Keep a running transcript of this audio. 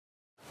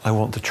I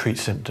want to treat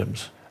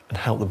symptoms and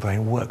help the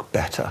brain work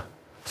better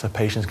so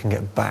patients can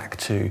get back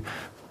to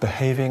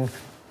behaving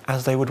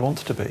as they would want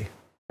to be.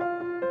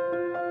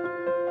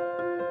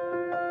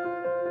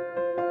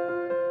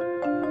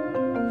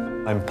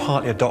 I'm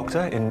partly a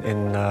doctor in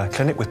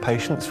clinic with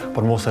patients,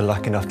 but I'm also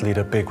lucky enough to lead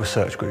a big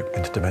research group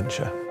into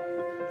dementia.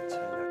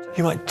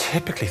 You might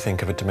typically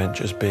think of a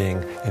dementia as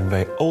being in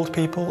very old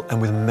people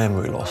and with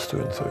memory loss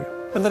through and through.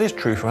 And that is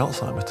true for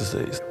Alzheimer's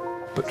disease.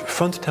 But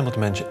frontotemporal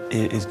dementia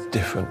is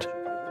different.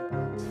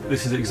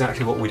 This is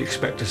exactly what we'd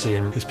expect to see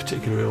in this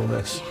particular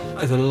illness.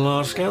 At a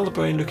large scale, the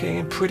brain looking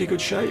in pretty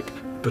good shape,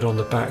 but on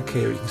the back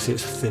here you can see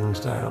it's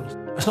thinned down.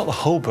 It's not the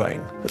whole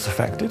brain that's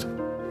affected.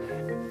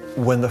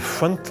 When the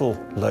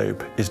frontal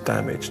lobe is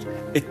damaged,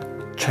 it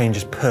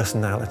changes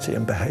personality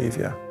and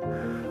behaviour.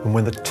 And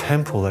when the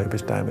temporal lobe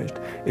is damaged,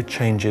 it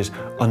changes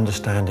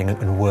understanding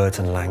and words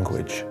and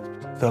language.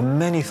 There are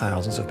many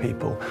thousands of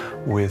people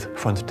with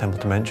frontotemporal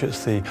dementia.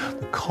 It's the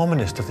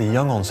commonest of the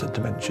young onset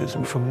dementias,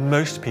 and for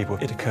most people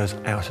it occurs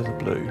out of the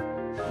blue.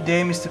 The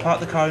aim is to park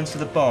the car into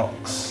the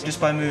box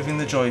just by moving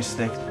the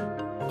joystick.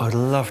 I'd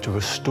love to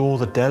restore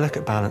the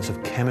delicate balance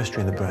of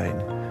chemistry in the brain,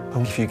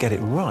 and if you get it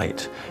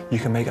right, you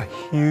can make a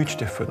huge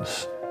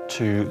difference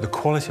to the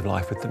quality of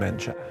life with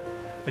dementia.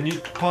 And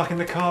you parking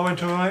the car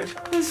went all right?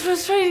 It's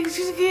frustrating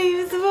to get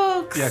you in the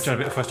box. Yeah,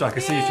 trying a bit frustrated. I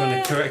can see you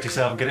trying to correct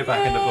yourself and get it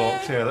back in the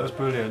box. Yeah, that was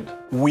brilliant.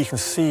 We can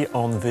see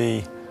on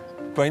the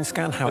brain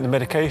scan how the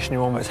medication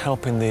you're on is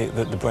helping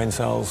the brain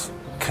cells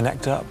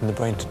connect up and the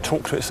brain to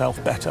talk to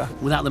itself better.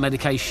 Without the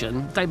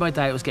medication, day by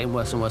day it was getting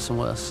worse and worse and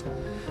worse.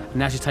 And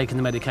now she's taking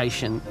the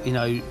medication, you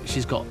know,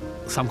 she's got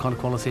some kind of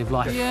quality of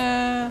life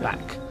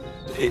back.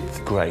 It's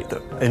great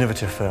that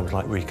innovative firms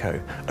like Rowe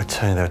are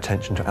turning their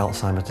attention to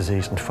Alzheimer's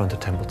disease and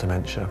frontotemporal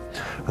dementia.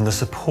 And the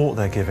support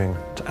they're giving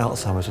to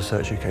Alzheimer's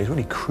Research UK is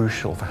really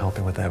crucial for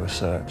helping with their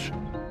research.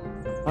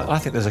 I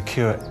think there's a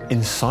cure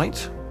in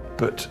sight,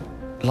 but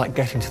like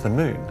getting to the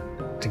moon,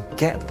 to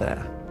get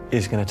there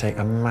is going to take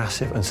a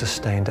massive and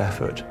sustained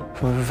effort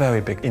from a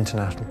very big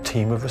international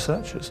team of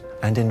researchers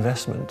and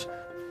investment.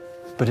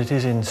 But it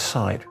is in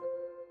sight.